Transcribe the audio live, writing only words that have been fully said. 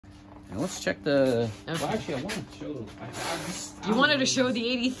Now let's check the... Okay. Well, actually, I want to show... You wanted to show the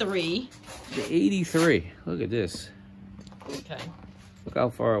 83. The 83. Look at this. Okay. Look how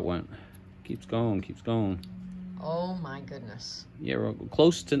far it went. Keeps going, keeps going. Oh my goodness. Yeah, we're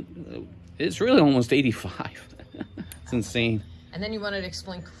close to... It's really almost 85. It's insane. And then you wanted to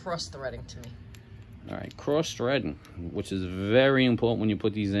explain cross-threading to me. All right, cross-threading, which is very important when you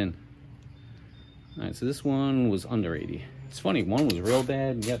put these in. All right, so this one was under 80. It's funny, one was real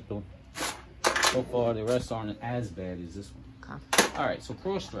bad, and yet so far the rest aren't as bad as this one. Okay. All right, so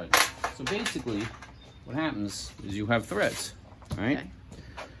cross-threading. So basically, what happens is you have threads, all right? Okay.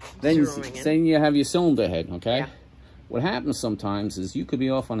 Then you have your cylinder head, okay? Yeah. What happens sometimes is you could be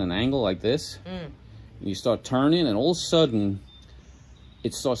off on an angle like this, and you start turning, and all of a sudden,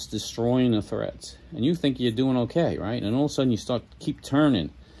 it starts destroying the threads. And you think you're doing okay, right? And all of a sudden, you keep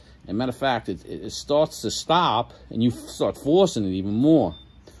turning. And matter of fact, it starts to stop, and you start forcing it even more.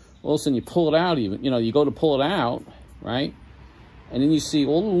 All of a sudden, you pull it out even, you go to pull it out, right? And then you see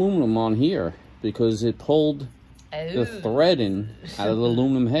all the aluminum on here because it pulled the threading out of the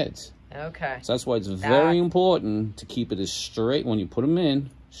aluminum heads. Okay. So that's why it's very important to keep it as straight, when you put them in,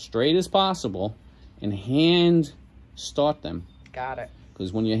 straight as possible, and hand start them. Got it.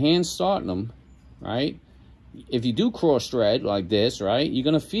 Because when you hand start them, right, if you do cross thread like this, right, you're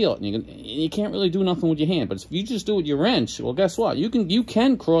gonna feel it, and you can't really do nothing with your hand. But if you just do it with your wrench, well, guess what? You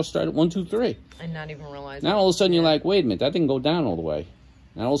can cross thread it 1, 2, 3. And not even realize. Now all of a sudden you're like, wait a minute, that didn't go down all the way.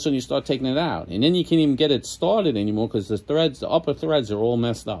 Now all of a sudden you start taking it out, and then you can't even get it started anymore because the upper threads are all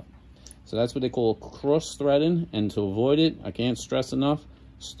messed up. So that's what they call cross threading. And to avoid it, I can't stress enough,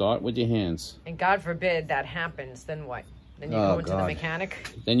 start with your hands. And God forbid that happens, then what? Then you go into the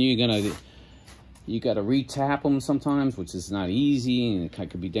mechanic. Then you got to re-tap them sometimes, which is not easy, and it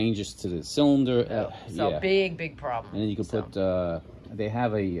could be dangerous to the cylinder. So big problem. And then you can put, they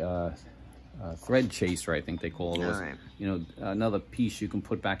have a thread chaser, I think they call it. All right. Another piece you can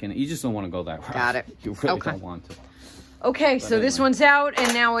put back in it. You just don't want to go that route. Got it. You really don't want to. Okay, so this one's out,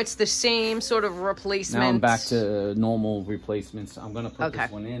 and now it's the same sort of replacement. Now I'm back to normal replacements. I'm going to put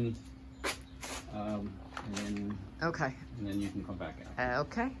this one in. And then you can come back out.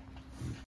 Okay.